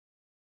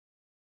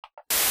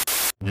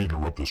We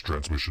interrupt this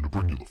transmission to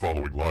bring you the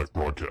following live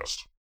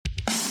broadcast.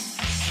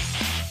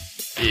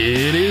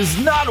 It is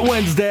not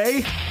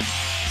Wednesday.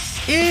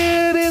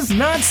 It is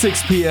not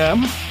 6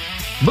 p.m.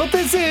 But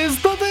this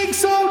is the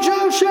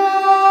ThinkSoJoE Show!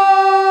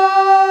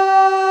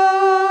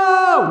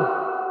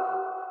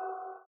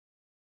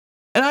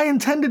 And I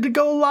intended to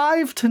go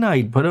live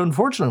tonight, but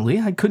unfortunately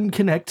I couldn't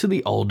connect to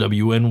the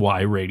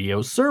LWNY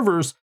radio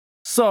servers.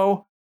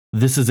 So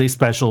this is a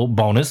special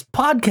bonus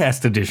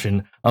podcast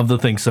edition of the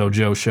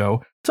ThinkSoJoE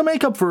Show to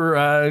make up for,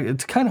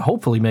 to kind of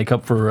hopefully make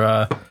up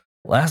for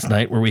last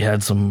night where we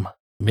had some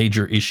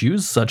major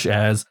issues such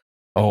as,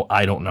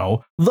 I don't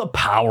know, the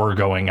power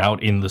going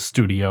out in the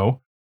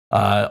studio.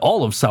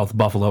 All of South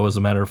Buffalo, as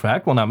a matter of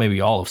fact. Well, not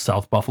maybe all of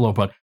South Buffalo,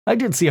 but I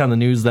did see on the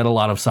news that a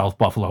lot of South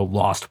Buffalo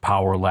lost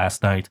power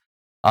last night.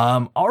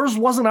 Ours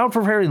wasn't out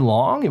for very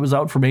long. It was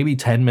out for maybe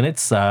 10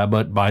 minutes,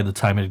 but by the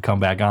time it had come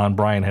back on,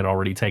 Brian had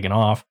already taken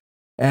off,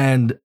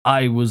 and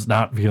I was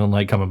not feeling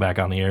like coming back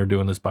on the air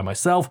doing this by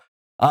myself.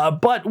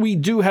 But we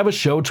do have a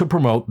show to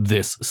promote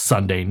this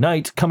Sunday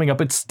night coming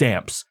up at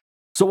Stamps.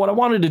 So what I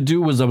wanted to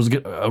do was I was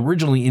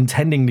originally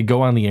intending to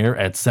go on the air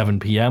at 7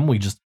 p.m. We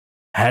just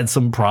had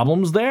some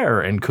problems there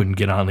and couldn't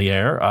get on the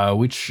air,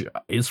 which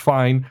is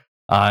fine.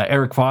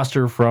 Eric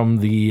Foster from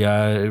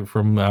Janie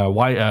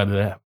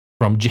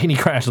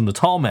Crash and the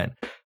Tall Men,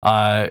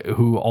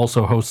 who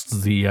also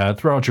hosts the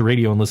Throw Out Your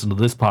Radio and Listen to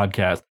This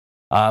podcast,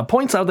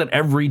 points out that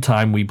every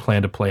time we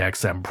plan to play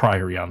XM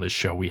Priory on this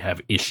show, we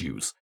have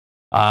issues.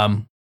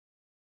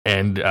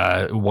 And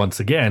once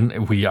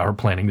again, we are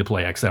planning to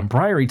play XM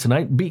Priory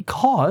tonight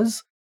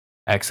because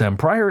XM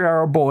Priory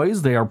are our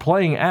boys. They are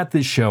playing at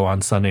this show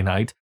on Sunday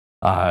night,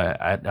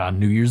 on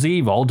New Year's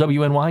Eve, all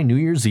WNY New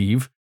Year's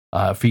Eve,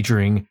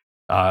 featuring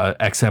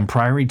XM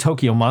Priory,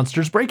 Tokyo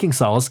Monsters, Breaking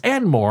Solace,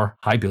 and more.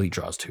 Hi, Billy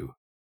Draws 2.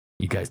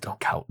 You guys don't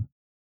count,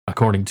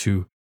 according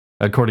to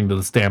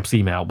the Stamps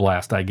email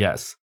blast, I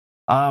guess.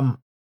 Yeah,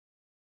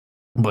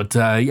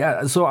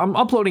 so I'm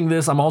uploading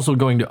this. I'm also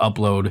going to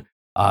upload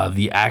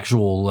the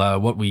actual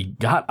what we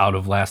got out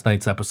of last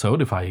night's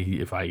episode, if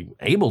I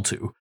able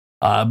to,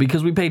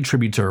 because we paid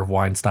tribute to Irv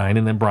Weinstein,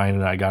 and then Brian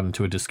and I got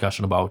into a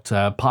discussion about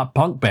pop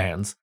punk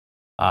bands,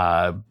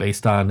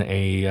 based on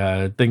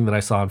a thing that I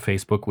saw on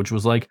Facebook, which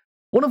was like,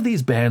 one of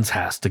these bands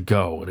has to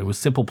go, and it was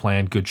Simple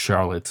Plan, Good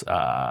Charlotte,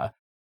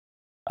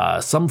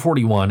 Sum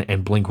 41,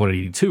 and Blink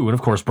 182, and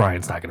of course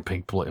Brian's not going to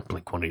pick Blink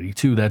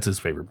 182. That's his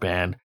favorite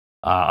band.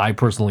 I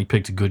personally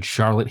picked Good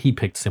Charlotte. He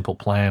picked Simple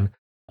Plan.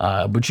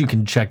 But you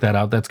can check that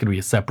out. That's going to be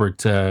a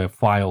separate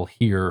file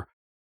here,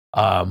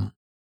 in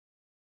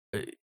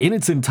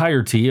its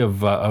entirety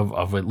of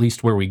at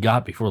least where we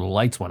got before the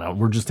lights went out.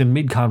 We're just in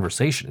mid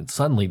conversation, and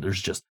suddenly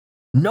there's just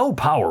no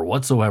power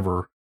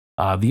whatsoever.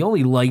 The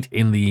only light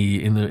in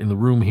the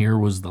room here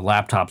was the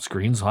laptop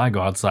screen, so I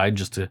go outside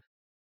just to,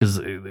 because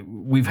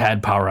we've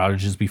had power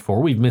outages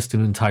before. We've missed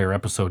an entire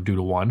episode due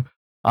to one.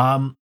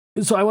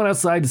 So I went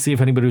outside to see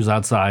if anybody was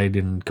outside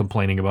and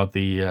complaining about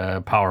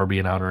the power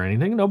being out or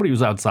anything. Nobody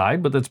was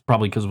outside, but that's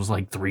probably because it was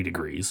like 3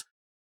 degrees.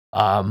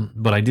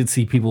 But I did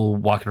see people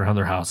walking around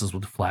their houses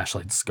with the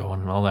flashlights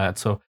going and all that.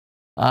 So,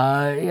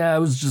 yeah, it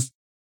was just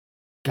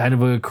kind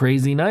of a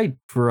crazy night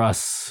for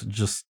us.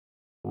 Just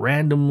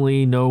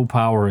randomly no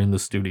power in the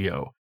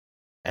studio.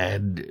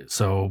 And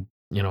so,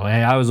 hey,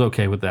 I was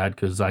okay with that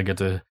because I get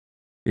to,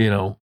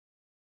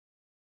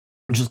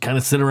 just kind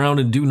of sit around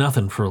and do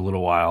nothing for a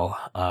little while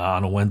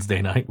on a Wednesday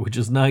night, which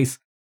is nice.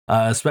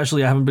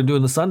 Especially I haven't been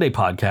doing the Sunday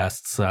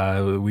podcasts.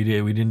 We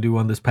didn't do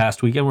one this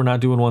past weekend. We're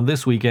not doing one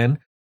this weekend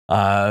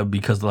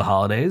because of the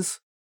holidays.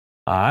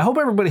 I hope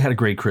everybody had a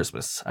great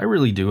Christmas. I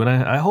really do. And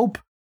I hope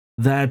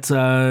that,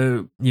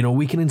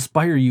 we can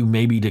inspire you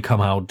maybe to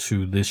come out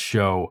to this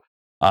show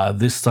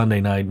this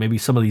Sunday night. Maybe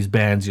some of these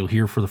bands you'll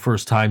hear for the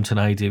first time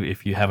tonight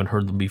if you haven't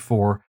heard them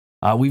before.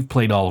 We've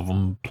played all of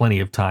them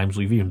plenty of times.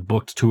 We've even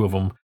booked 2 of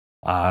them.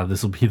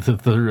 This will be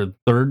the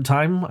third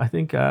time, I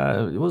think.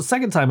 It was the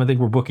second time I think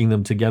we're booking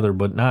them together,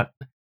 but not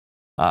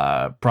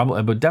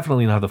but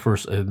definitely not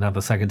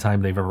the second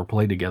time they've ever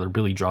played together.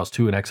 Billy Draws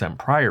 2 and XM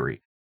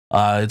Priory.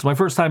 It's my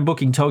first time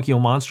booking Tokyo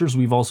Monsters.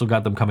 We've also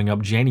got them coming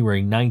up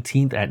January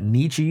 19th at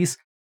Nietzsche's.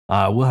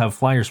 We'll have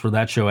flyers for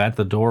that show at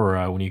the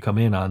door when you come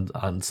in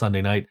on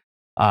Sunday night.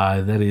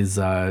 That is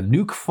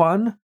Nuke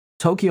Fun,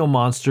 Tokyo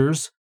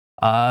Monsters.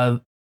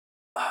 The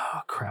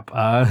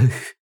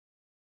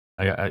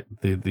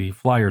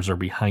flyers are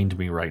behind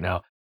me right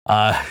now.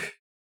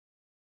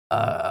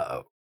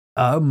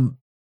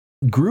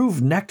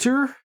 Groove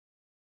Nectar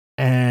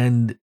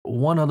and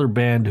one other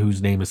band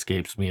whose name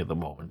escapes me at the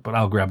moment, but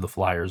I'll grab the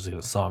flyers in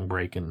a song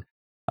break and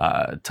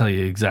tell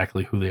you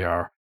exactly who they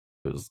are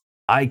because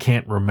I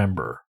can't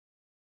remember.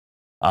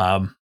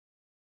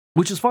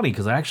 Which is funny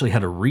because I actually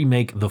had to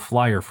remake the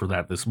flyer for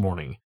that this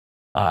morning.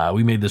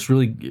 We made this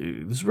really,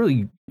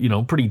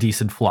 pretty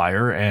decent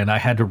flyer, and I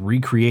had to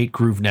recreate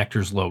Groove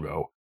Nectar's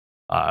logo,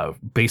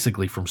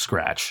 basically from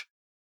scratch.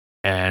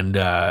 And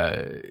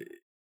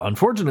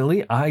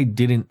unfortunately, I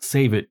didn't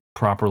save it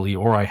properly,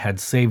 or I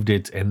had saved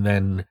it and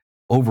then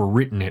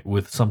overwritten it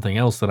with something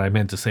else that I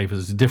meant to save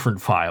as a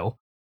different file.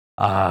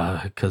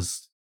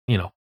 Because,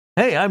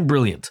 hey, I'm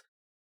brilliant.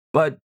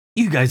 But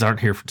you guys aren't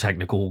here for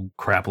technical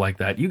crap like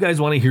that. You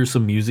guys want to hear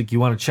some music. You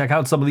want to check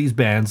out some of these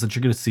bands that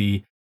you're going to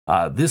see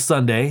this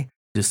Sunday,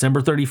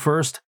 December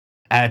 31st,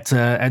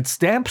 at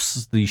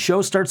Stamps. The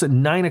show starts at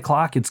 9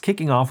 o'clock. It's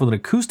kicking off with an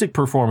acoustic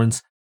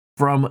performance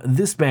from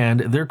this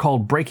band. They're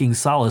called Breaking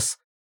Solace.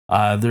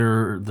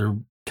 They're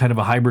kind of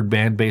a hybrid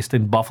band based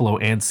in Buffalo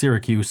and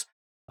Syracuse.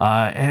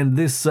 And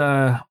this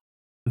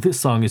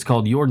song is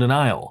called Your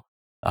Denial.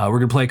 We're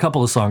going to play a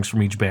couple of songs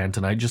from each band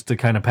tonight just to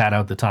kind of pad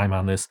out the time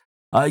on this.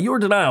 Your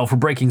Denial for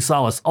Breaking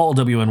Solace, all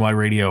WNY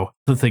Radio,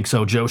 the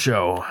ThinkSoJoE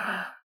Show.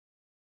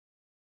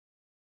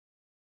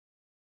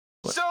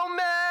 So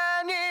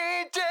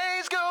many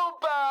days go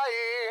by,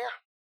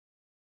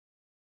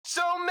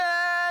 so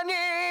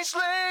many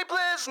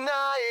sleepless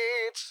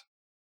nights,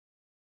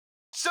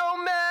 so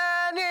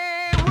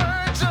many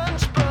words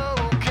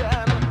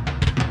unspoken,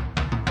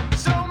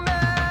 so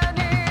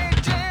many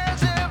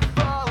tears have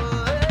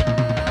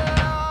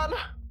fallen.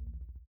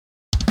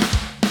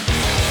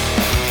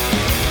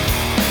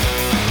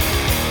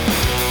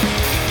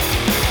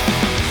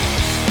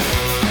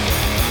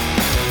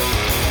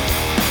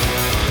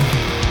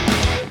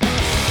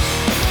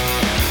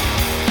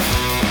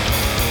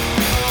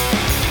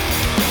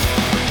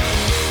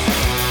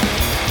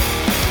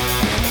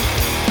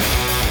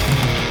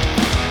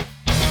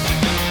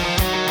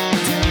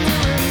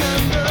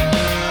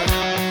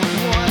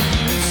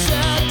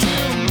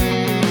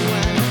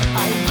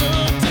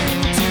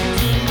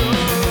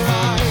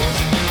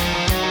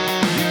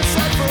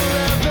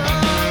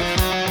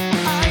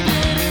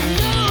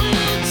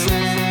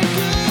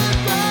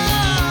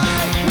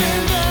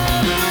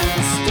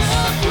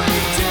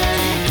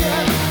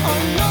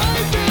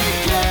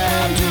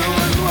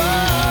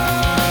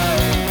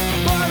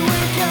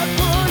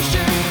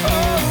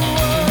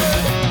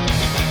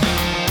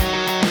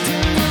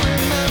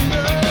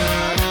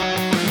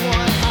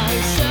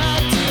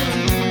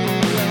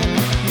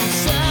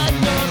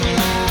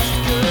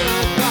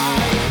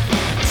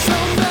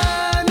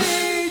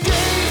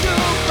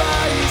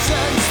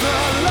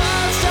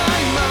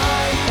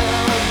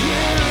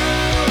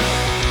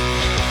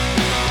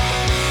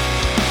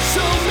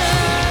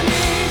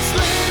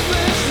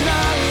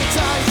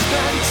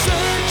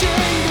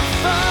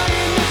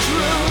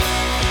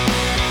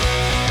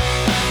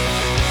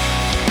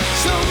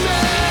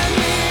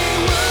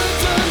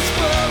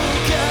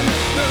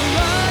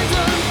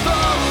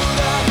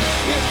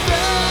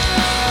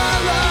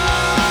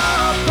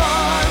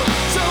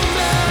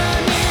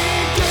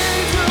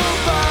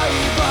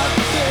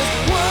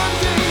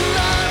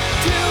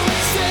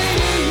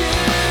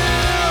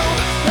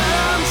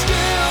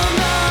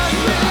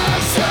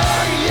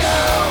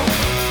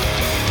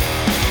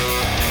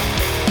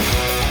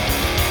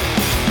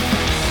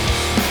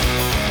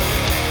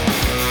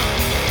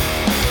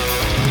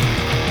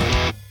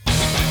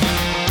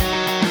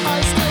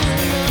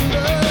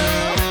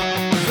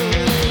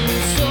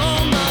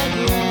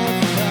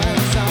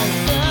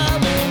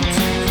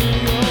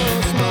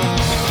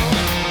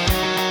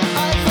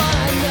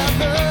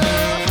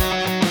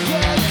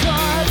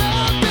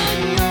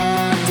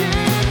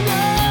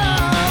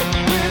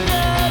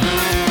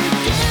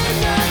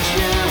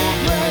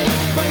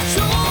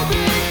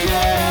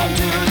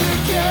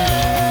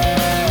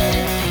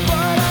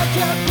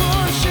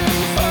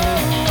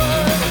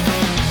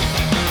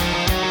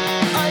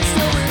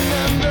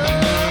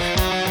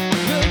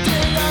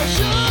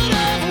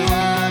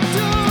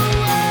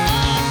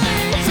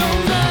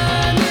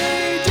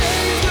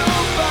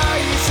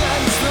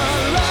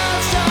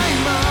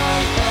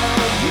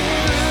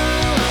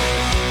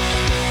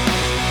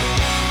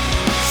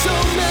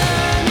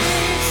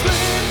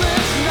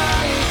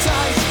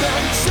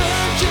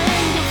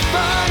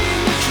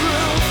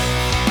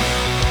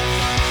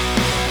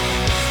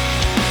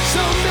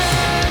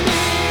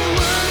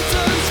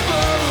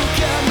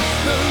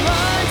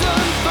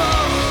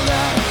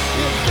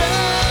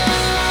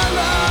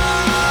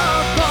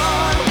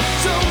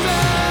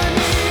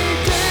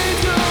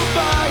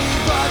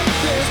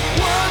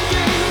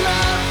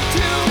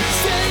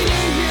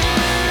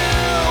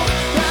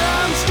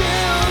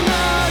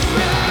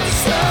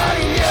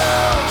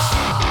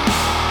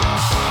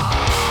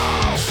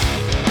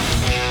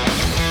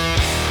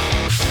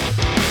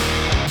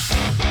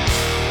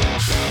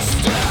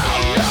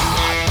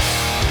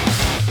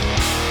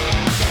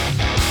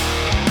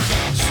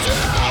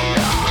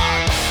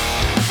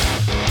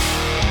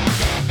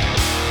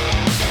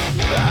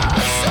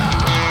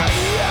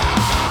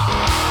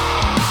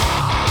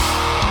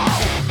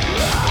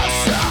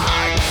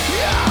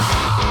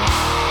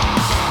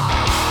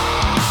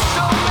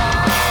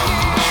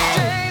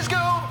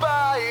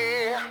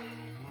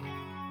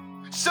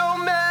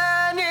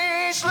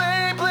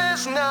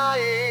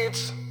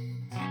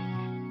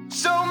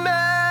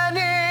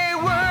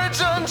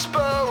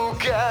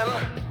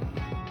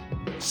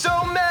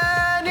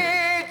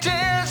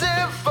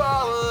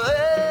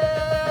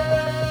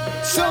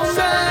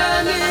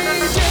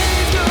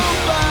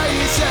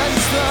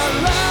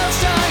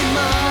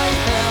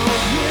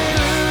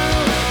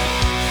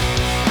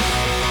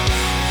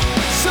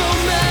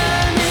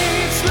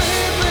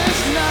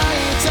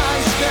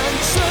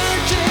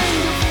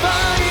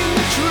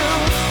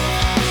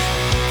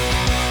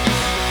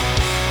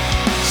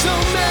 So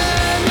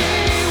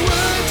many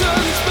words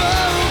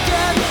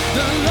unspoken,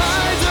 the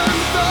lies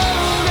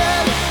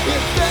unfolded,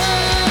 it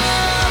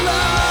fell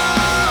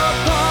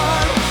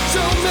apart.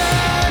 So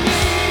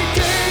many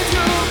days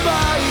go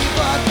by,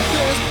 but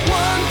there's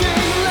one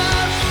thing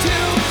left to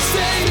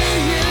say to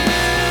you,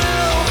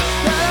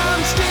 that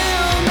I'm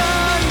still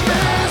not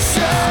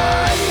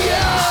missing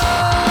you.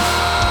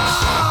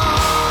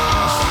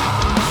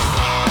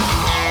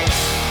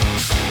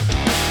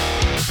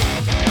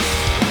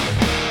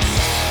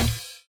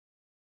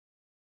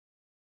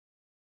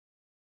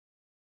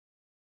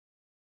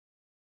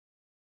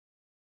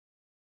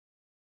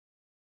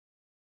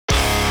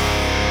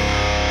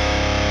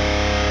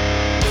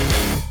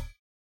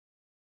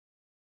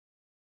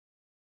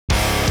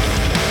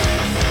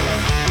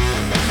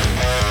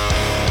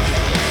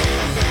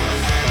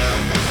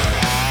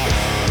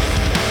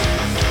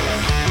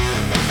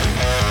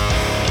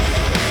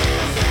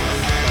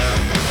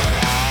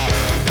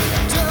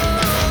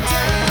 Don't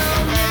tell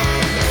me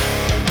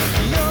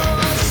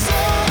you're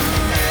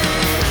sorry.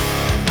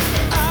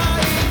 I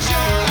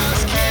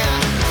just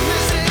can't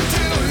listen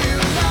to you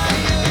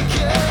lie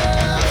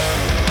again.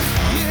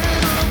 You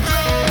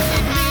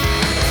played me,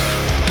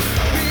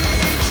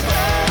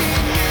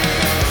 betrayed me.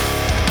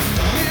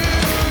 You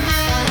used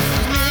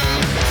me,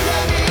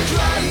 let me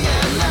try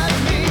and let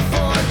me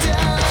fall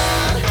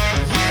down.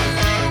 You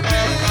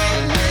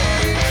bid me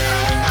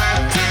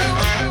up to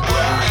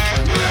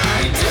break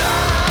me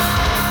down.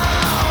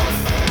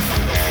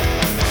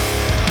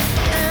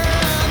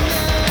 And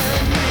then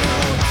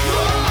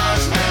you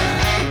lost me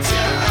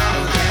to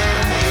the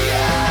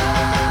end.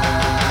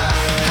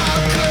 How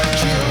could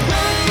you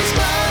waste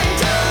my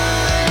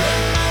time?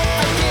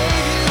 I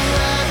gave you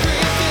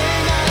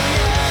everything I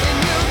had, and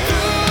you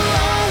threw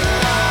our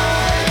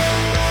life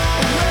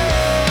away.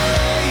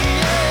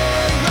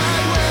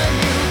 Right when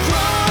you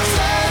crossed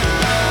that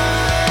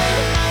line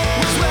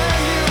was when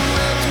you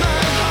ripped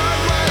my heart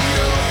wide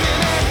open,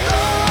 and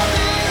all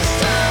this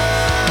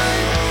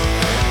time,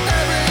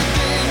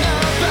 everything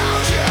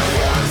about you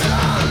was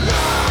a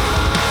lie.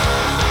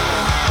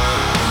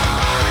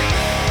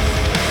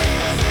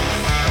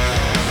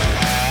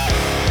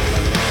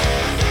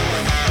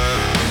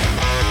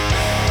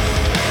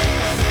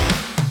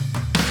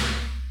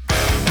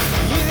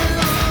 You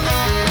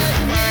led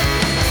me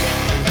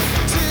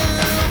to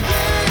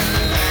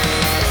believe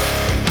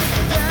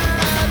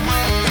that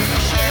we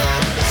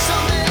shared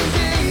something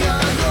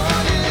beyond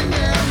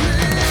ordinary.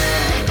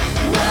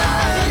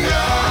 When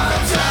your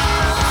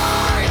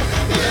time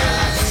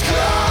is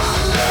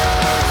calling,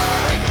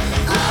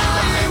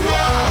 I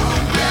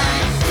won't be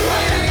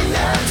waiting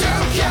there to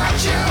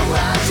catch you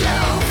as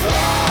you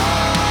fall.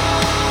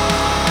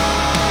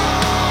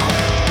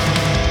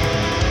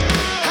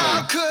 How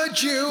could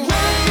you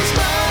waste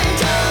my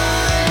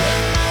time?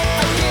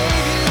 I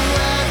gave you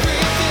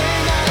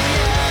everything I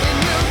had, and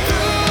you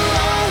threw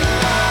our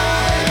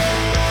life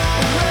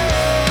away.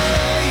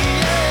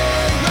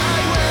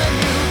 Right when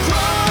you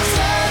crossed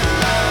that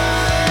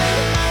line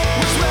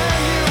was when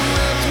you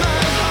ripped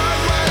my heart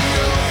wide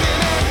open,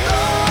 and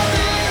all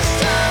this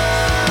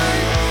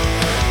time,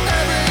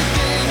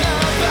 everything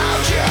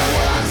about you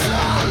was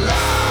a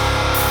lie.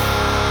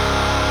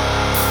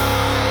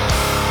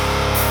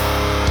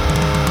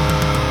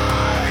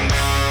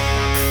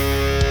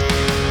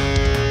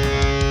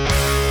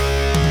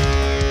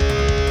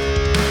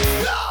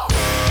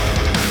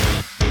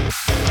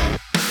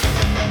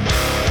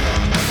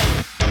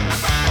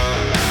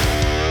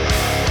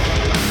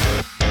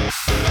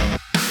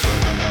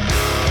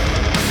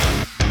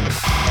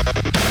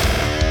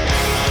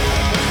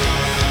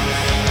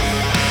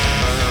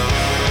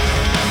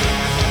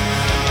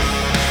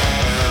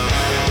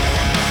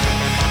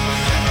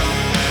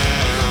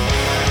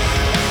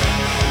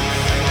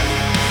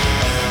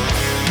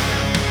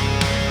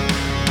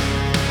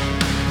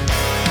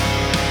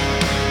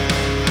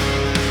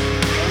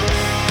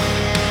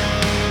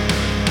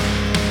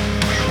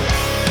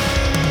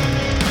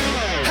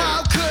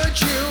 How could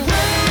you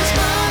waste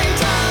my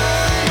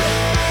time?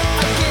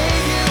 I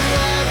gave you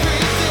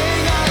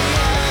everything I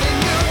had, and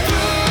you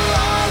threw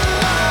our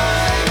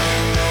life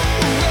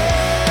away.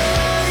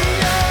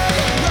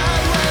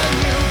 Right when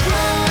you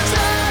crossed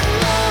that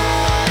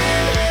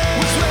line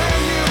was when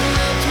you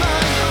ripped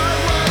my heart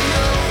wide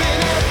open,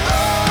 and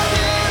all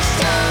this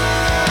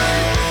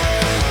time,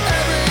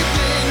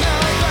 everything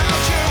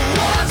about you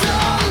was a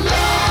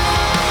lie.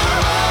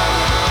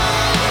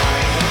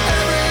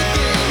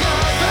 Everything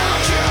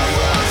about you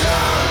was a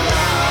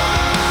lie.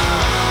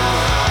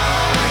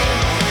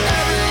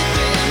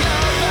 Everything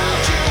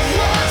about you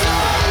was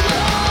a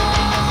lie.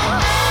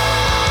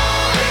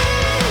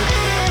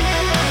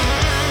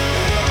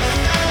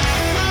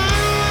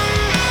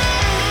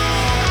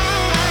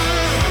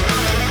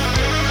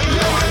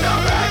 You're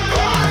nothing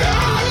but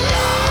a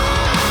lie.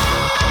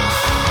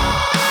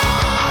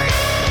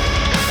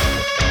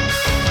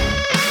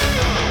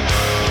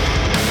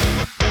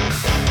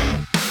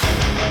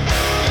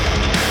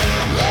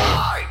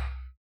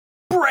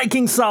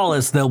 Breaking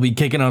Solace, they'll be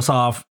kicking us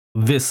off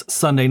this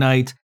Sunday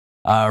night.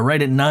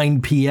 right at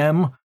 9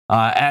 p.m.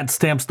 At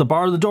Stamps the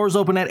Bar. The doors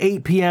open at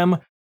 8 p.m.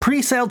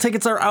 Pre-sale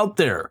tickets are out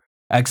there.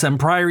 XM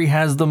Priory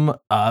has them.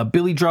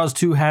 Billy Draws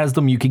 2 has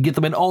them. You can get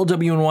them at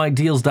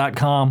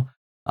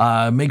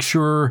allwnYdeals.com. Make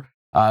sure,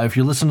 if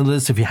you're listening to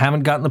this, if you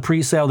haven't gotten the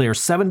pre-sale, they are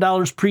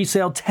 $7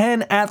 pre-sale,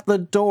 $10 at the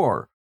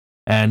door.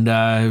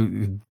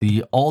 And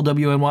the All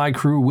WNY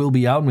crew will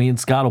be out. Me and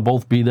Scott will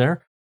both be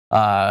there.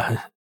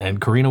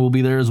 And Karina will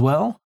be there as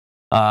well.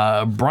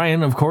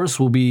 Brian, of course,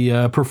 will be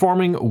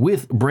performing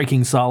with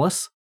Breaking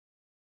Solace.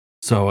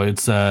 So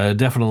it's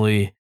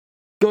definitely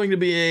going to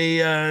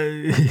be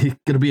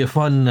a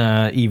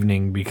fun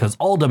evening, because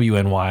All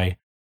WNY,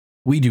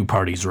 we do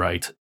parties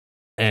right.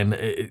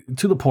 And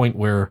to the point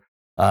where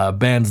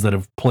bands that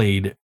have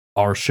played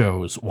our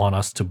shows want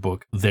us to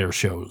book their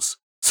shows.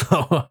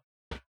 So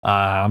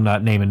I'm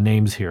not naming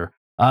names here.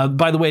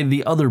 By the way,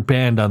 the other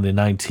band on the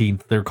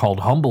 19th, they're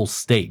called Humble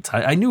State.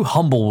 I knew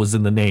Humble was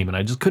in the name, and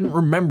I just couldn't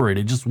remember it.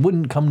 It just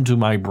wouldn't come to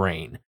my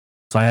brain.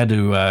 So I had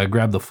to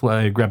grab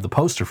the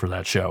poster for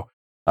that show,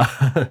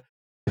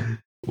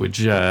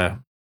 which I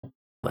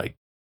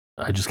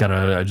just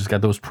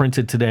got those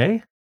printed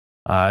today.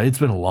 It's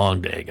been a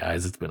long day,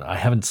 guys. I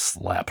haven't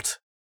slept.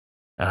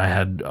 I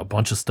had a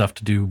bunch of stuff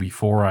to do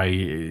before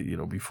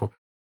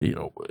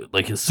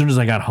like as soon as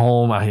I got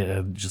home, I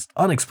had just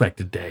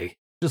unexpected day.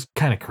 Just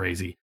kind of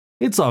crazy.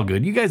 It's all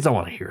good. You guys don't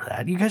want to hear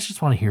that. You guys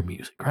just want to hear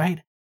music,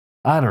 right?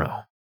 I don't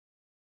know.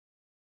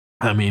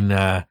 I mean,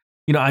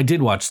 I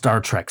did watch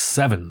Star Trek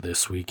 7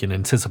 this week in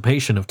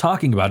anticipation of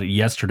talking about it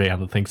yesterday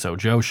on the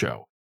ThinkSoJoE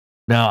Show.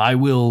 Now, I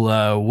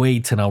will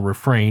wait and I'll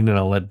refrain and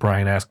I'll let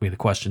Brian ask me the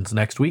questions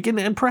next week.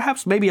 And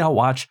perhaps maybe I'll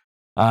watch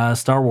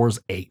Star Wars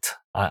 8.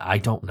 I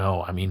don't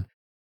know. I mean,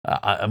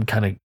 I'm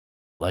kind of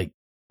like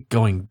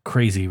going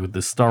crazy with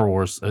this Star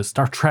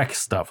Trek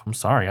stuff. I'm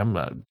sorry.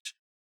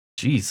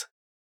 Jeez.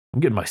 I'm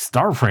getting my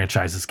Star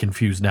franchises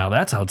confused now.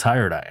 That's how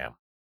tired I am.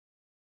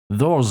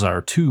 Those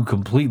are two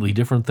completely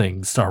different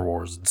things, Star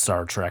Wars and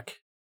Star Trek.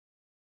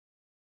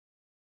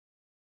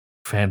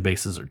 Fan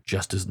bases are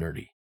just as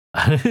nerdy.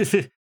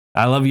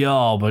 I love you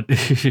all, but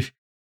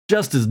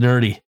just as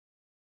nerdy.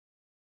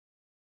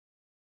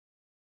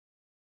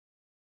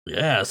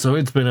 Yeah, so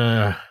it's been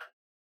a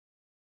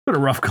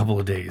rough couple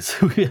of days.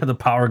 We had the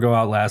power go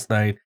out last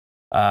night.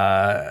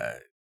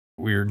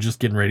 We were just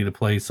getting ready to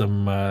play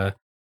some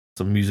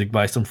music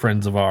by some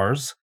friends of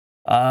ours.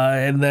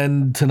 And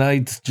then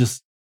tonight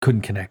just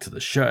couldn't connect to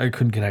the show,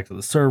 couldn't connect to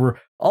the server.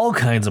 All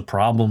kinds of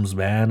problems,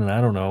 man, and I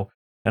don't know.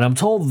 And I'm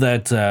told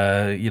that,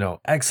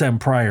 XM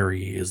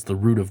Priory is the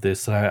root of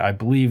this. I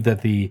believe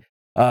that the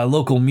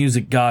local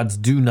music gods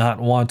do not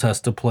want us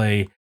to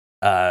play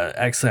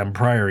XM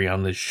Priory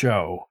on this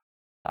show.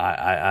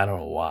 I don't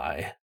know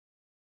why.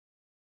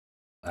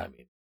 I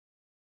mean,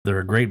 they're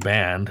a great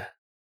band.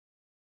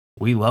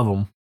 We love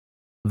them.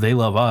 They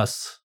love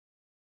us.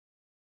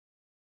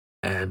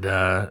 And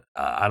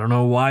I don't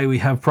know why we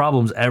have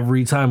problems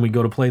every time we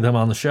go to play them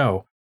on the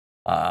show.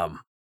 But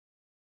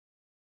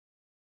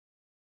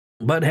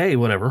hey,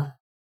 whatever.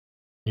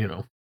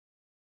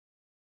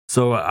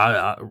 So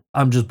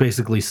I'm just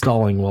basically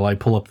stalling while I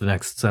pull up the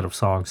next set of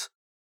songs.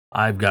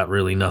 I've got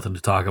really nothing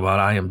to talk about.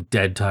 I am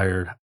dead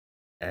tired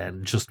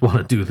and just want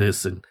to do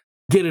this and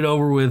get it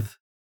over with.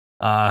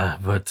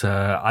 But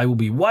I will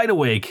be wide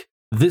awake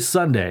this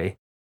Sunday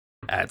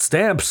at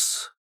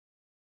Stamps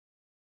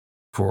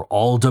for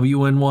All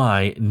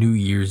WNY New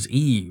Year's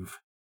Eve.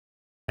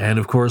 And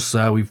of course,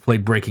 we've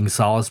played Breaking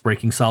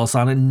Solace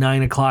on at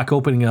 9 o'clock,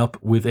 opening up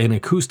with an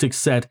acoustic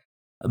set.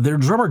 Their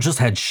drummer just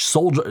had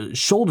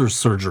shoulder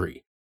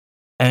surgery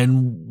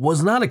and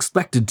was not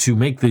expected to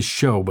make this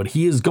show, but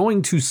he is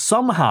going to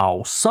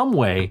somehow, some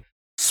way,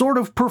 sort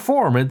of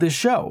perform at this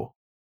show.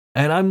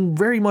 And I'm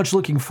very much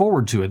looking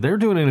forward to it. They're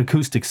doing an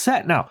acoustic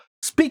set. Now,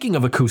 speaking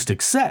of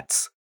acoustic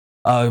sets,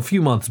 a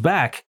few months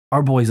back,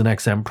 our boys in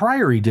XM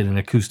Priory did an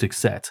acoustic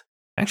set.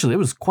 Actually, it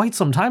was quite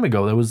some time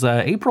ago. That was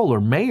April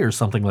or May or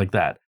something like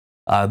that.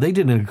 They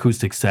did an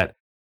acoustic set,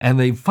 and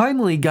they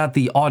finally got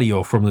the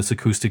audio from this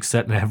acoustic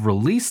set and have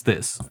released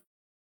this.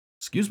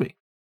 Excuse me.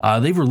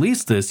 They've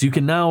released this. You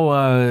can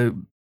now,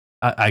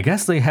 I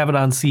guess they have it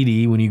on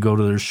CD when you go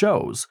to their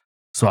shows.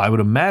 So I would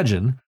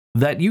imagine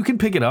that you can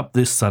pick it up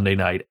this Sunday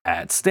night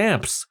at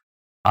Stamps.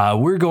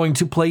 We're going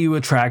to play you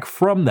a track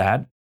from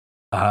that,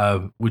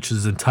 which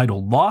is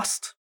entitled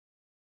Lost.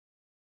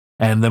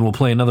 And then we'll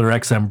play another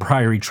XM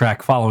Priory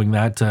track following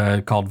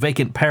that called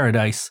Vacant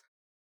Paradise.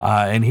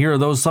 And here are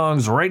those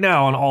songs right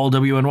now on All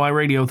WNY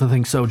Radio, the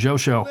ThinkSoJoE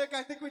Show. Nick,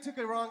 I think we took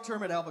a wrong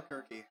turn at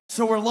Albuquerque.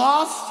 So we're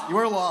lost?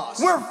 We're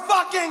lost. We're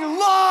fucking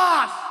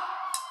lost!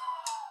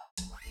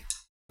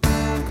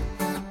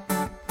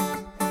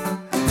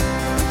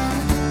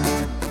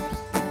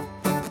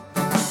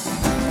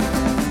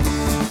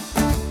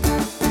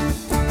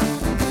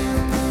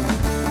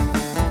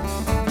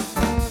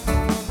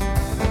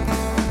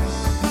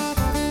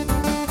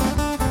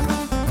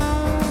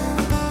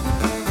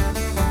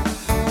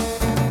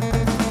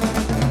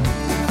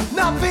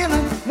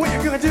 What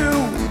you gonna do?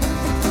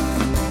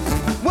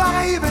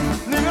 Why even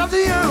live up to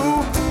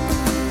you?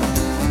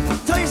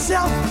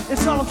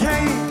 it's all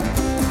okay.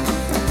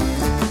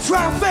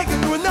 Try and fake it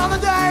through another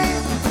day.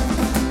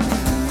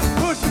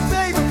 Push it,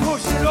 baby,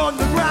 push it on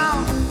the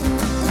ground.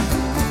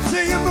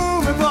 See you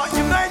moving, but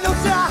you made no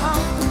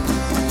sound.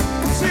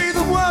 See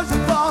the words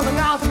are falling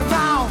out of your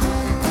mouth.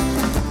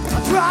 I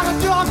try to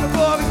talk,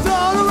 but it's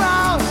all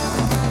around.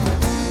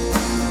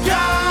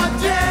 God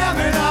damn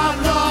it, I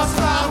lost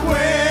my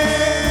way.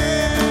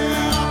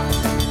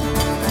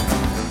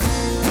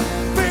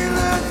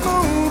 Feelings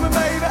moving,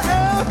 baby,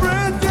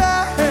 every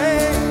day.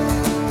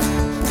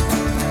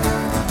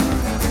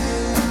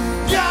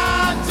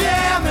 God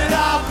damn it,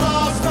 I've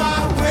lost my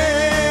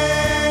way.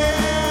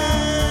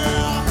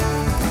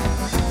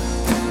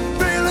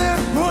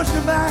 Feelings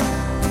pushing back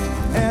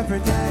every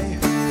day.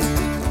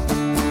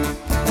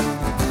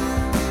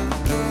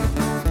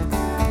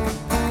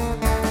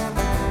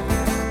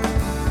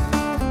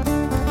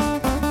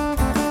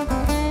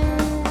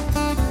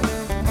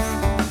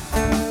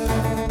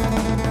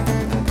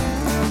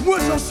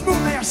 Words so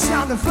smooth, they are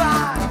sounding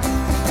fine.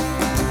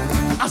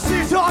 I see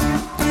you talking,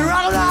 you're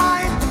out of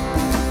line.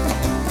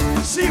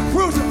 See you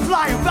cruising,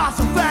 flying by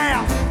so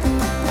fast.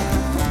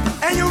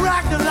 And you're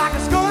acting like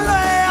it's gonna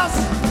last.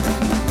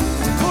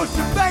 Push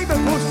it, baby,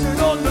 push it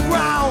on the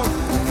ground.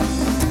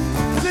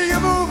 See you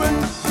moving,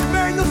 you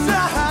make no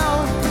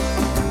sound.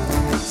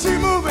 See you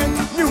moving,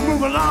 you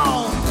move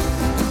along.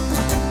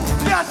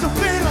 Got some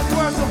feelings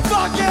where the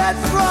fuck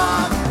it's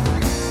from.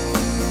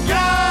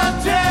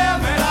 God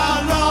damn it,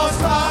 I lost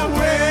my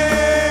way.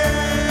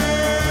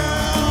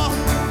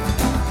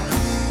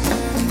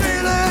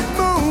 Feelings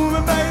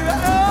moving, baby,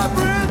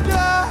 every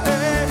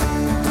day.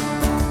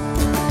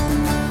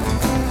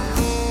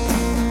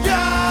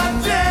 God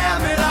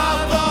damn it, I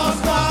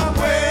lost my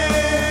way.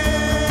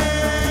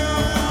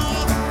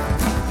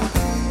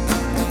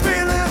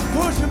 Feelings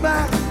pushing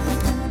back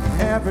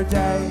every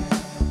day.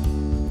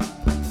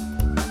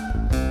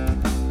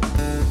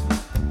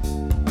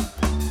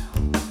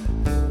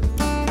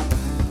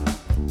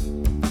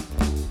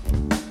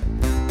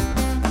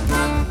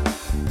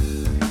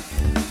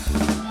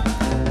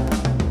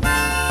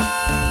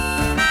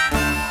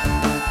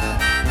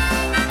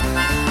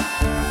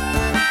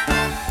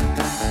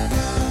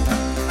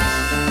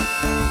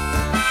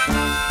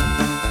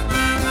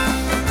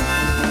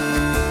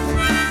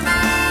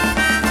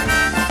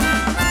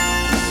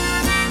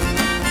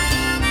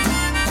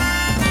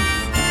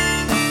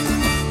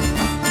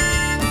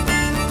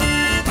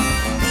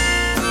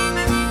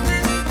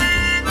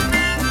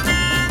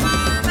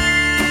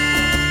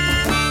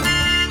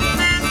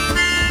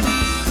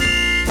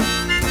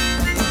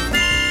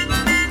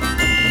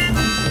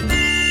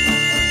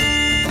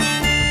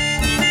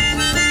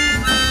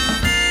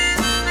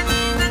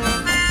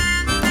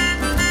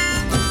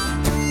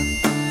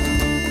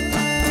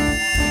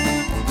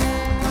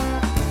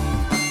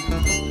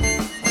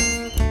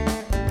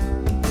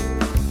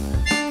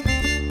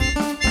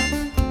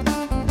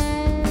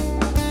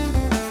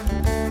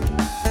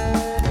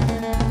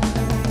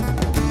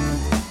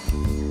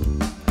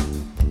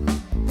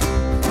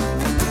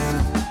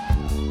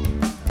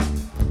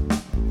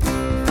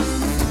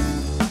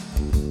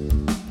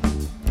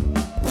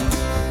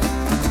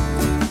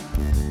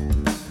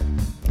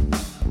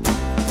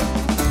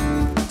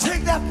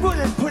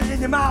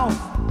 Your mouth.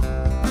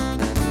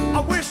 I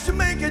wish to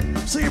make it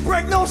so you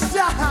break no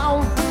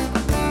sound.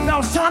 Now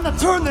it's time to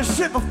turn this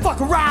shit the fuck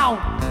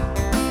around.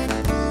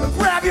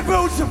 Grab your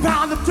boots and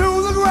pound them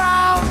to the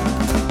ground.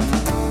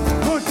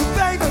 Push it,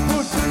 baby,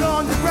 push it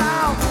on the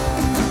ground.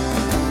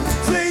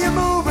 See you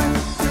moving,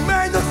 you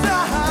made no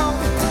sound.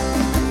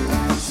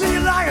 See you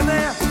lying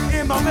there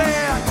in my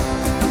bed.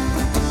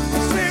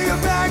 See you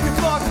begging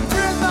fucking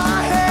in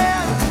my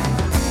head.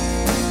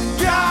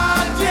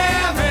 God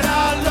damn it, I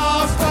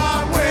lost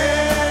my way.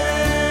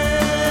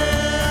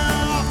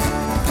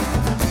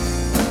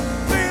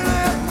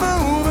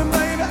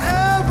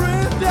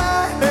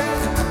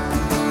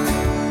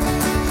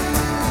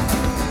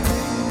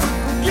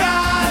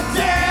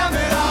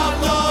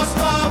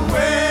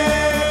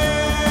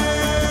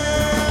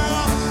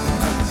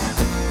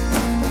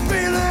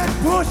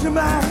 Pushing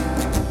back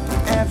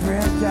every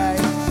day.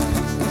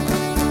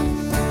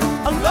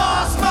 I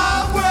lost my